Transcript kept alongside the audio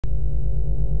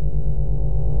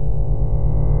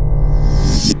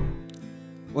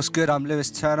What's good? I'm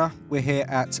Lewis Turner. We're here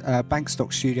at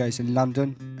Bankstock Studios in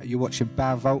London. You're watching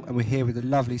Bandvault, and we're here with the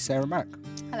lovely Sarah Mack.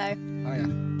 Hello. Hiya.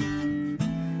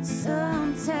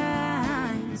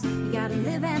 Sometimes you gotta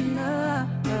live and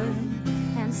learn,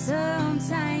 and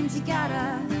sometimes you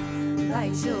gotta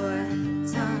bite your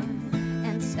tongue,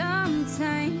 and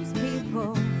sometimes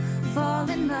people fall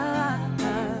in love,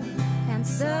 and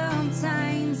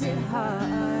sometimes it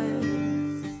hurts.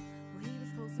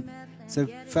 So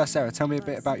first, Sarah, tell me a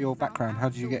bit about your background. How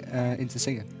did you get into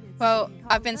singing? Well,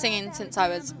 I've been singing since I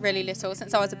was really little,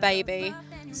 since I was a baby.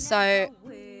 So,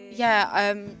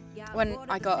 yeah, when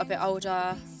I got a bit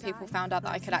older, people found out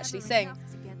that I could actually sing.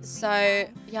 So,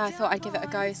 yeah, I thought I'd give it a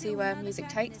go, see where music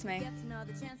takes me.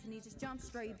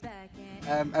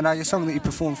 And now your song that you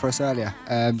performed for us earlier,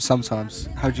 Sometimes,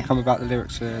 how did you come about the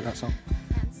lyrics for that song?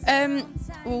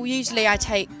 Well, usually I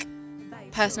take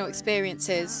personal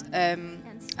experiences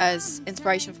as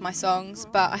inspiration for my songs,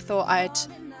 but I thought I'd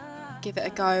give it a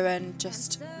go and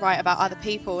just write about other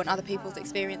people and other people's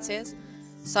experiences.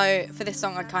 So for this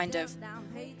song I kind of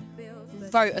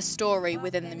wrote a story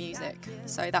within the music,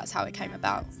 so that's how it came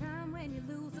about.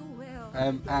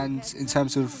 And in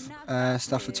terms of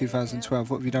stuff for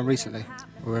 2012, what have you done recently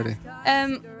already?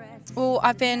 Well,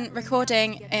 I've been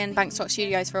recording in Bankstock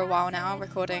Studios for a while now,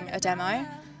 recording a demo,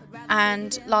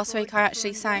 and last week I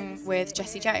actually sang with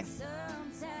Jessie J.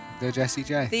 The Jessie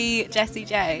J? The Jessie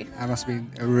J. That must have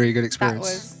been a really good experience.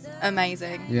 That was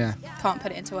amazing. Yeah. Can't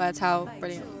put it into words how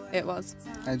brilliant it was.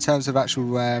 In terms of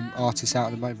actual artists out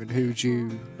at the moment, who would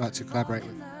you like to collaborate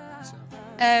with?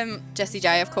 Jessie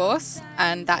J, of course,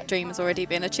 and that dream has already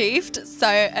been achieved. So,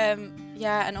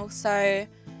 yeah, and also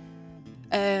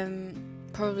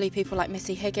probably people like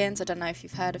Missy Higgins. I don't know if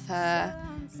you've heard of her.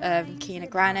 Keena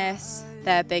Grannis.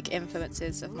 They're big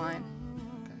influences of mine.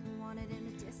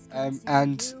 Okay.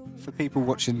 And for people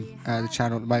watching the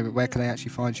channel at the moment, where can they actually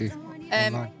find you?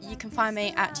 You can find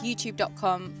me at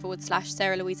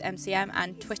youtube.com/Sarah Louise MCM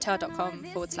and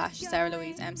twitter.com/Sarah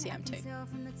Louise MCM too.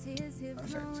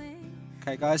 Perfect.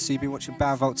 Okay guys, so you've been watching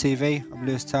Bandvault TV. I'm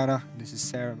Lewis Turner and this is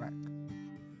Sarah Mack.